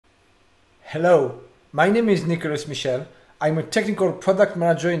Hello, my name is Nicolas Michel. I'm a technical product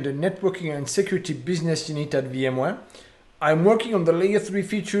manager in the networking and security business unit at VMware. I'm working on the layer 3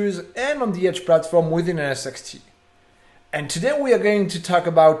 features and on the edge platform within NSX-T. And today we are going to talk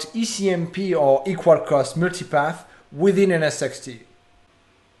about ECMP or equal cost multipath within NSX-T.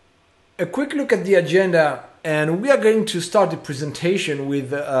 A quick look at the agenda, and we are going to start the presentation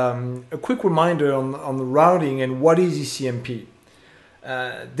with a quick reminder on the routing and what is ECMP.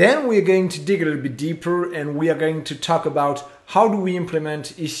 Then we are going to dig a little bit deeper, and we are going to talk about how do we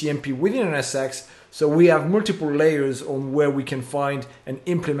implement ECMP within NSX. So we have multiple layers on where we can find and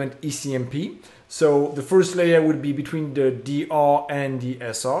implement ECMP. So the first layer would be between the DR and the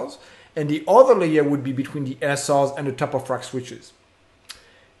SRs, and the other layer would be between the SRs and the top of rack switches.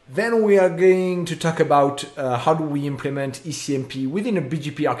 Then we are going to talk about how do we implement ECMP within a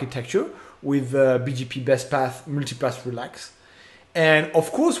BGP architecture with BGP best path, multipath relax. And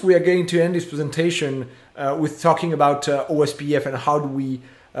of course, we are going to end this presentation with talking about OSPF and how do we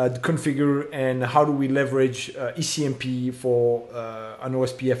configure and how do we leverage ECMP for an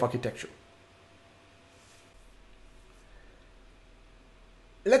OSPF architecture.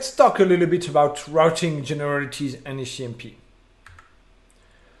 Let's talk a little bit about routing generalities and ECMP.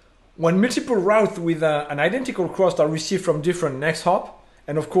 When multiple routes with an identical cross are received from different next hop,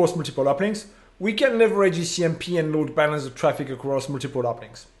 and of course multiple uplinks, we can leverage ECMP and load balance the traffic across multiple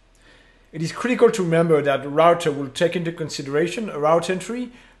uplinks. It is critical to remember that the router will take into consideration a route entry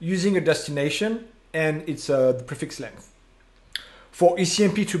using a destination and its the prefix length. For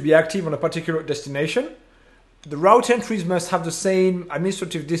ECMP to be active on a particular destination, the route entries must have the same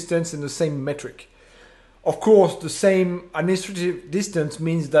administrative distance and the same metric. Of course, the same administrative distance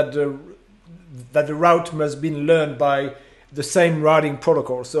means that the route must be learned by the same routing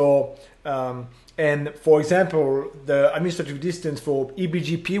protocol. So, and for example, the administrative distance for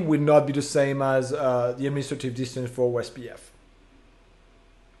eBGP will not be the same as the administrative distance for OSPF.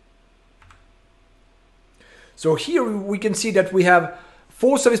 So here we can see that we have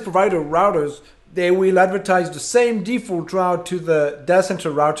 4 service provider routers. They will advertise the same default route to the data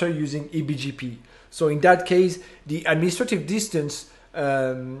center router using eBGP. So in that case, the administrative distance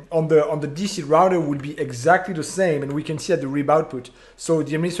on the DC router will be exactly the same, and we can see at the RIB output. So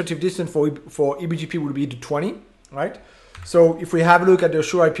the administrative distance for eBGP will be the 20, right? So if we have a look at the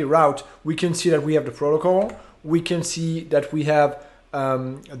show IP route, we can see that we have the protocol. We can see that we have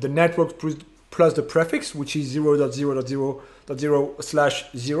the network plus the prefix, which is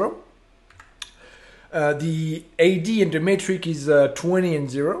 0.0.0.0/0. The AD and the metric is 20 and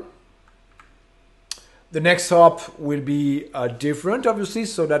 0. The next hop will be different, obviously,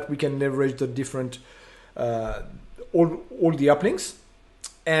 so that we can leverage the different, all the uplinks.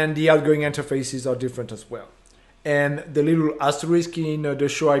 And the outgoing interfaces are different as well. And the little asterisk in the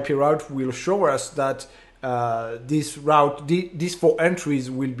show IP route will show us that this route, these 4 entries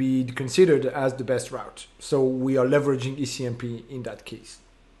will be considered as the best route. So we are leveraging ECMP in that case.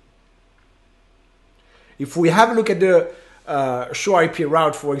 If we have a look at the show IP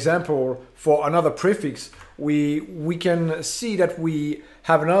route, for example, for another prefix, we can see that we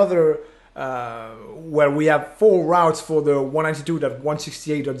have another where we have 4 routes for the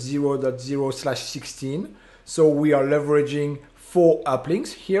 192.168.0.0/16. So we are leveraging 4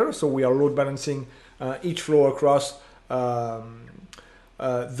 uplinks here. So we are load balancing each flow across the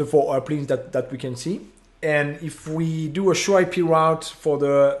 4 uplinks that we can see. And if we do a show IP route for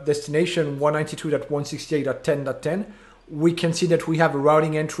the destination 192.168.10.10, we can see that we have a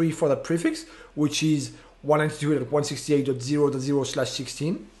routing entry for the prefix, which is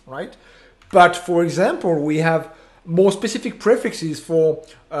 192.168.0.0/16, right? But for example, we have more specific prefixes for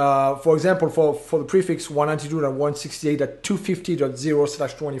example, for the prefix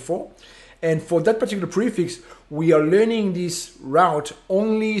 192.168.250.0/24. And for that particular prefix, we are learning this route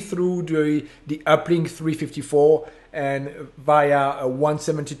only through the uplink 354 and via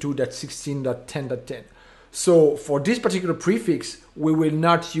 172.16.10.10. So for this particular prefix, we will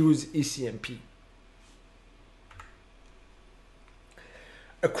not use ECMP.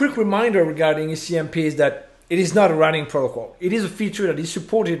 A quick reminder regarding ECMP is that it is not a routing protocol. It is a feature that is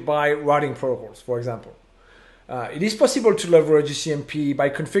supported by routing protocols, for example. It is possible to leverage ECMP by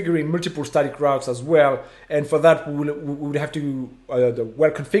configuring multiple static routes as well, and for that we would have to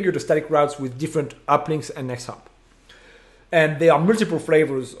well configure the static routes with different uplinks and next hop. And there are multiple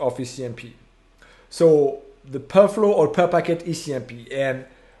flavors of ECMP. So the per flow or per packet ECMP, and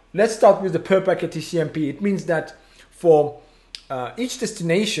let's start with the per packet ECMP. It means that for each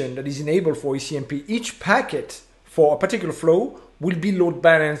destination that is enabled for ECMP, each packet for a particular flow will be load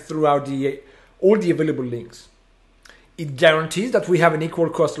balanced throughout all the available links. It guarantees that we have an equal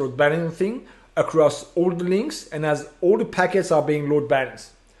cost load balancing across all the links and as all the packets are being load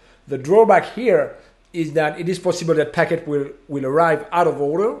balanced. The drawback here is that it is possible that packet will arrive out of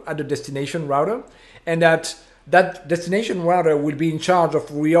order at the destination router, and that destination router will be in charge of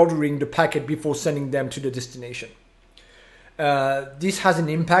reordering the packet before sending them to the destination. This has an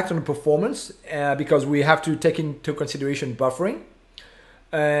impact on the performance because we have to take into consideration buffering.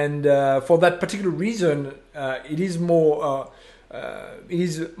 And for that particular reason, it is more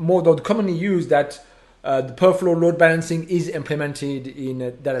commonly used that the per flow load balancing is implemented in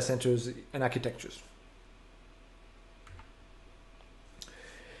data centers and architectures.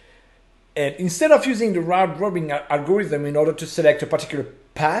 And instead of using the route robbing algorithm in order to select a particular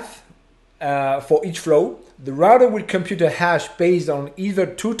path for each flow, the router will compute a hash based on either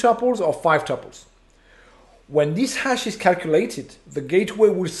 2 tuples or 5 tuples. When this hash is calculated, the gateway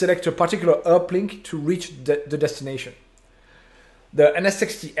will select a particular uplink to reach the destination. The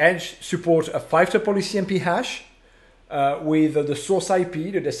NSX-T Edge supports a 5-tuple ECMP hash with the source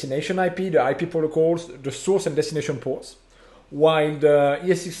IP, the destination IP, the IP protocols, the source and destination ports, while the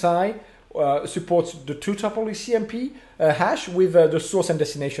ESXi supports the 2-tuple ECMP hash with the source and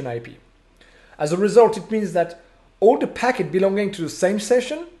destination IP. As a result, it means that all the packets belonging to the same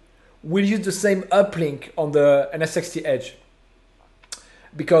session will use the same uplink on the NSX-T Edge,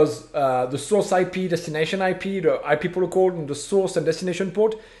 because the source IP, destination IP, the IP protocol, and the source and destination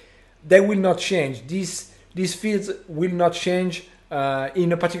port, they will not change. These fields will not change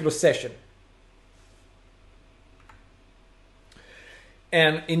in a particular session.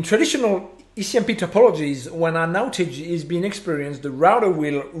 And in traditional ECMP topologies, when an outage is being experienced, the router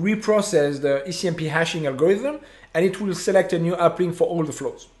will reprocess the ECMP hashing algorithm and it will select a new uplink for all the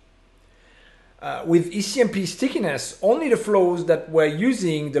flows. With ECMP stickiness, only the flows that were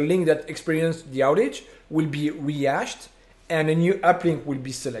using the link that experienced the outage will be rehashed and a new uplink will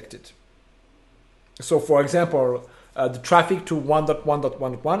be selected. So for example, the traffic to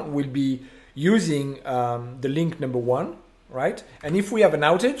 1.1.1.1 will be using the link number 1, right? And if we have an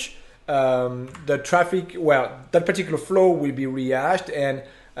outage, the traffic, that particular flow will be rehashed, and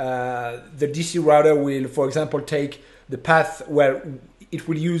the DC router will, for example, take the path where it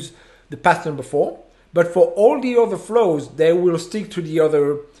will use the path number 4. But for all the other flows, they will stick to the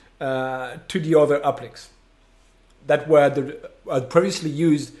other uplinks that were previously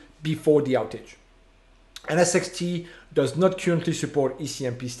used before the outage. NSX-T does not currently support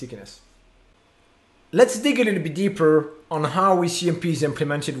ECMP stickiness. Let's dig a little bit deeper on how ECMP is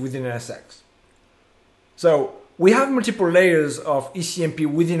implemented within NSX. So we have multiple layers of ECMP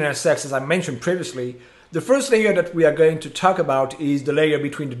within NSX, as I mentioned previously. The first layer that we are going to talk about is the layer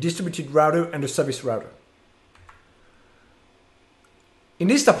between the distributed router and the service router. In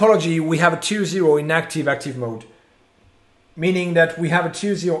this topology, we have a tier 0 in active mode, meaning that we have a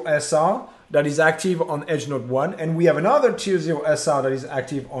tier 0 SR that is active on edge node 1, and we have another tier 0 SR that is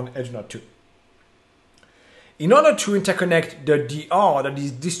active on edge node 2. In order to interconnect the DR that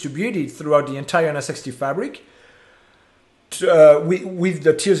is distributed throughout the entire NSX-T fabric with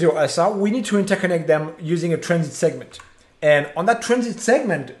the tier 0 SR, we need to interconnect them using a transit segment. And on that transit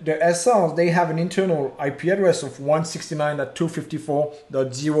segment, the SRs, they have an internal IP address of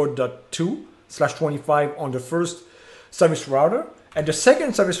 169.254.0.2/25 on the first service router. And the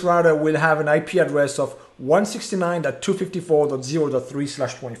second service router will have an IP address of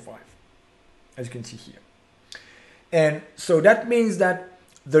 169.254.0.3/25, as you can see here. And so that means that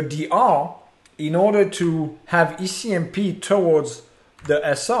the DR, in order to have ECMP towards the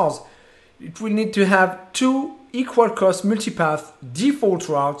SRs, it will need to have 2 equal cost multipath default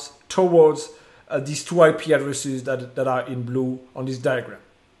routes towards these 2 IP addresses that are in blue on this diagram.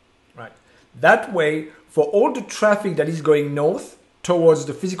 Right. That way, for all the traffic that is going north towards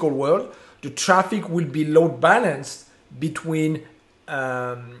the physical world, the traffic will be load balanced between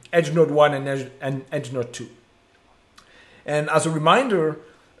edge node 1 and edge node 2. And as a reminder,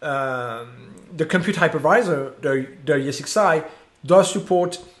 the compute hypervisor, the ESXi, does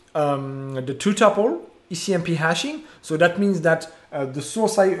support the 2-tuple ECMP hashing. So that means that the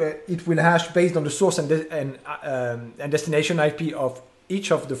source it will hash based on the source and destination IP of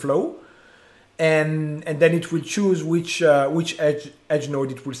each of the flow, and then it will choose which edge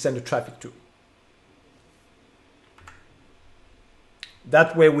node it will send the traffic to.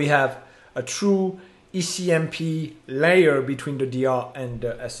 That way we have a true ECMP layer between the DR and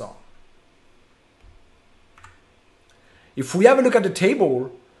the SR. If we have a look at the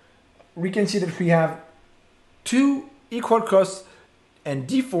table, we can see that we have 2 equal cost and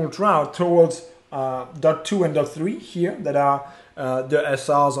default route towards dot 2 and dot 3 here that are the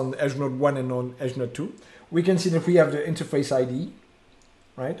SRs on edge node 1 and on edge node 2, we can see that we have the interface ID,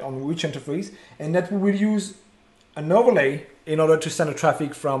 right, on which interface, and that we will use an overlay in order to send the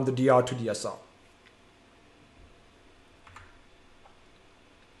traffic from the DR to DSR.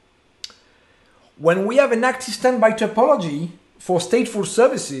 When we have an active standby topology for stateful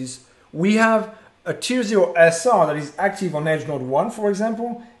services, we have a tier 0 SR that is active on edge node 1, for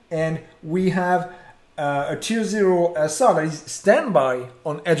example, and we have a tier 0 SR that is standby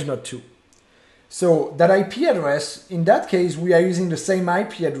on edge node 2. So that IP address, in that case, we are using the same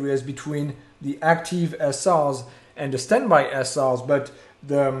IP address between the active SRs and the standby SRs, but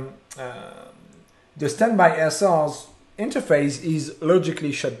the standby SRs interface is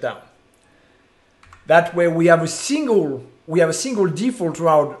logically shut down. That way we have a single default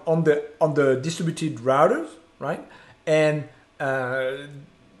route on the distributed routers, right? And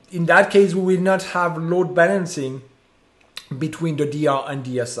in that case, we will not have load balancing between the DR and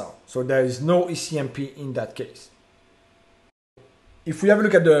DSR. So there is no ECMP in that case. If we have a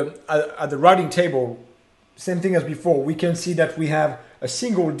look at the routing table, same thing as before, we can see that we have a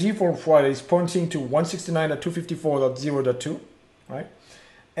single default route that is pointing to 169.254.0.2, right?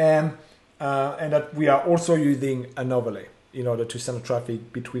 And that we are also using an overlay in order to send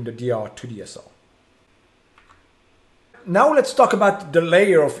traffic between the DR to DSR. Now let's talk about the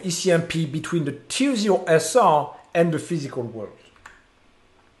layer of ECMP between the tier 0 SR and the physical world.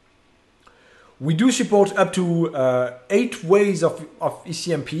 We do support up to 8 ways of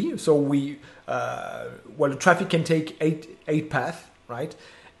ECMP, so the traffic can take 8 paths, right?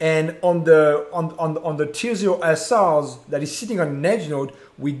 And on the tier 0 SRs that is sitting on an edge node,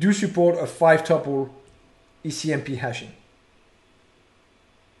 we do support a 5-tuple ECMP hashing.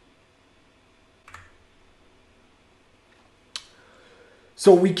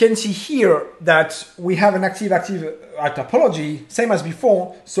 So we can see here that we have an active topology, same as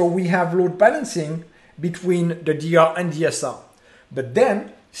before. So we have load balancing between the DR and DSR. But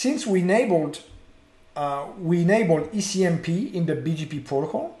then, since we enabled ECMP in the BGP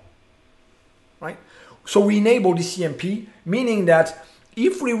protocol, right? So we enabled ECMP, meaning that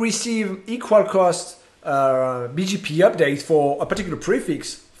if we receive equal cost BGP updates for a particular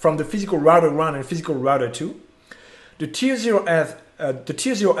prefix from the physical router 1 and physical router 2, the tier 0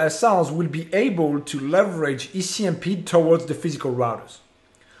 SRs will be able to leverage ECMP towards the physical routers.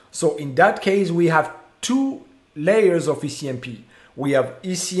 So in that case, we have 2 layers of ECMP. We have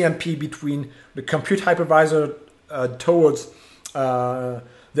ECMP between the compute hypervisor towards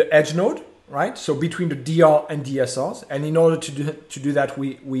the edge node, right? So between the DR and DSRs. And in order to do that,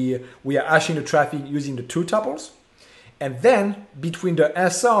 we are hashing the traffic using the 2 tuples. And then between the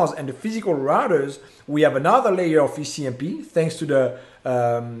SRs and the physical routers, we have another layer of ECMP thanks to the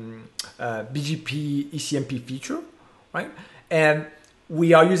BGP ECMP feature, right? And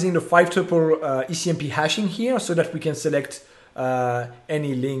we are using the 5-tuple ECMP hashing here so that we can select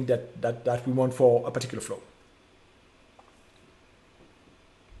any link that we want for a particular flow.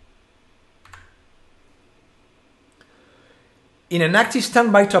 In an active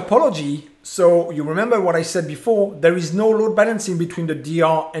standby topology, so you remember what I said before, there is no load balancing between the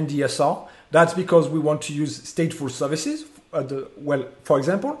DR and DSR. That's because we want to use stateful services, for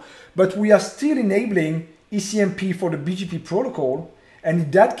example, but we are still enabling ECMP for the BGP protocol. And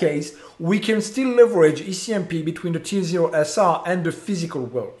in that case, we can still leverage ECMP between the tier 0 SR and the physical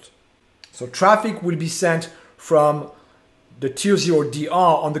world. So traffic will be sent from the tier 0 DR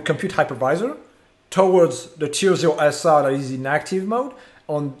on the compute hypervisor towards the tier 0 SR that is in active mode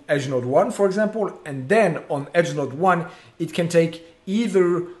on edge node 1, for example, and then on edge node 1, it can take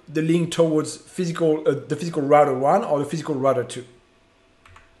either the link towards the physical router 1 or the physical router 2.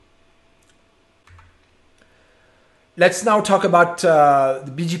 Let's now talk about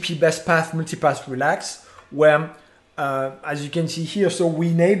the BGP best path multipath relax, where, as you can see here, so we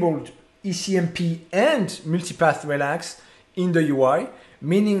enabled ECMP and multipath relax in the UI,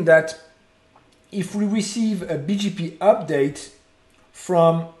 meaning that if we receive a BGP update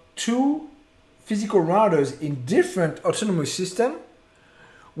from 2 physical routers in different autonomous systems,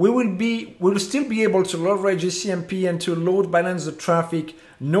 we will still be able to leverage ECMP and to load balance the traffic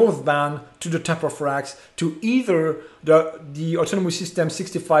northbound to the top of racks to either the autonomous system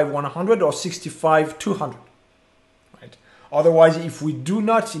 65100 or 65200. Right? Otherwise, if we do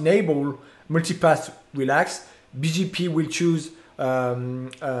not enable multipath relax, BGP will choose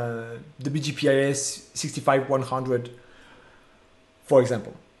the BGP IS 65100, for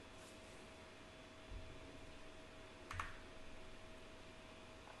example.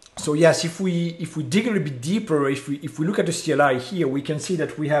 So yes, if we dig a little bit deeper, if we look at the CLI here, we can see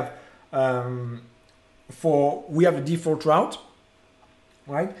that we have a default route,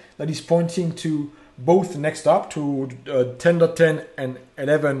 right? That is pointing to both next up to 10.10 and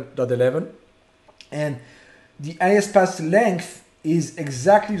 11.11. And the IS path length is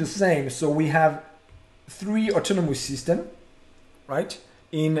exactly the same. So we have 3 autonomous systems, right,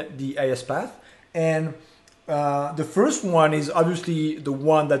 in the IS path. And the first one is obviously the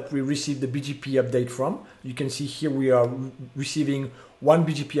one that we received the BGP update from. You can see here we are receiving one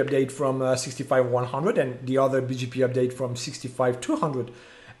BGP update from 65.100 and the other BGP update from 65.200.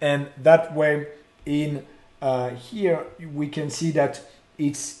 And that way in here we can see that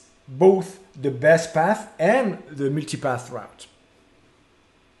it's both the best path and the multipath route.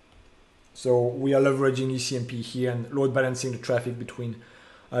 So we are leveraging ECMP here and load balancing the traffic between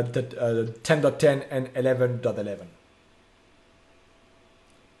 10.10 and 11.11.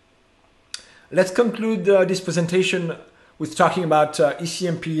 Let's conclude this presentation with talking about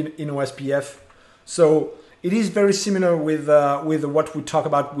ECMP in OSPF. So it is very similar with what we talk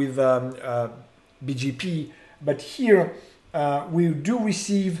about with BGP, but here we do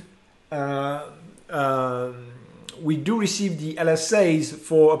receive the LSAs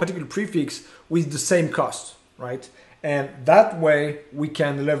for a particular prefix with the same cost, right? And that way we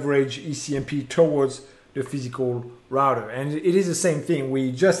can leverage ECMP towards the physical router. And it is the same thing.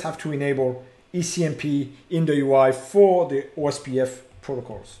 We just have to enable ECMP in the UI for the OSPF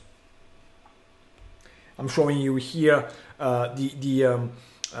protocols. I'm showing you here the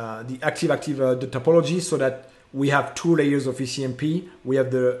topology so that we have 2 layers of ECMP. We have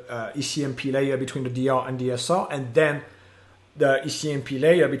the ECMP layer between the DR and the SR, and then the ECMP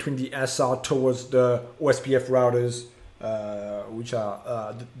layer between the SR towards the OSPF routers, which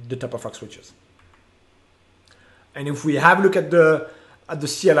are the top of rack switches. And if we have a look at the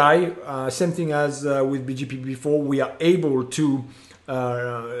CLI, same thing as with BGP before, we are able to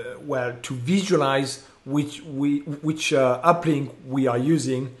to visualize which uplink we are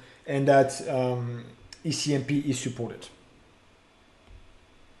using, and that ECMP is supported.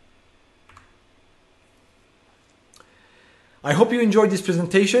 I hope you enjoyed this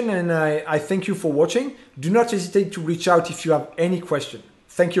presentation, and I thank you for watching. Do not hesitate to reach out if you have any question.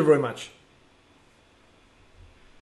 Thank you very much.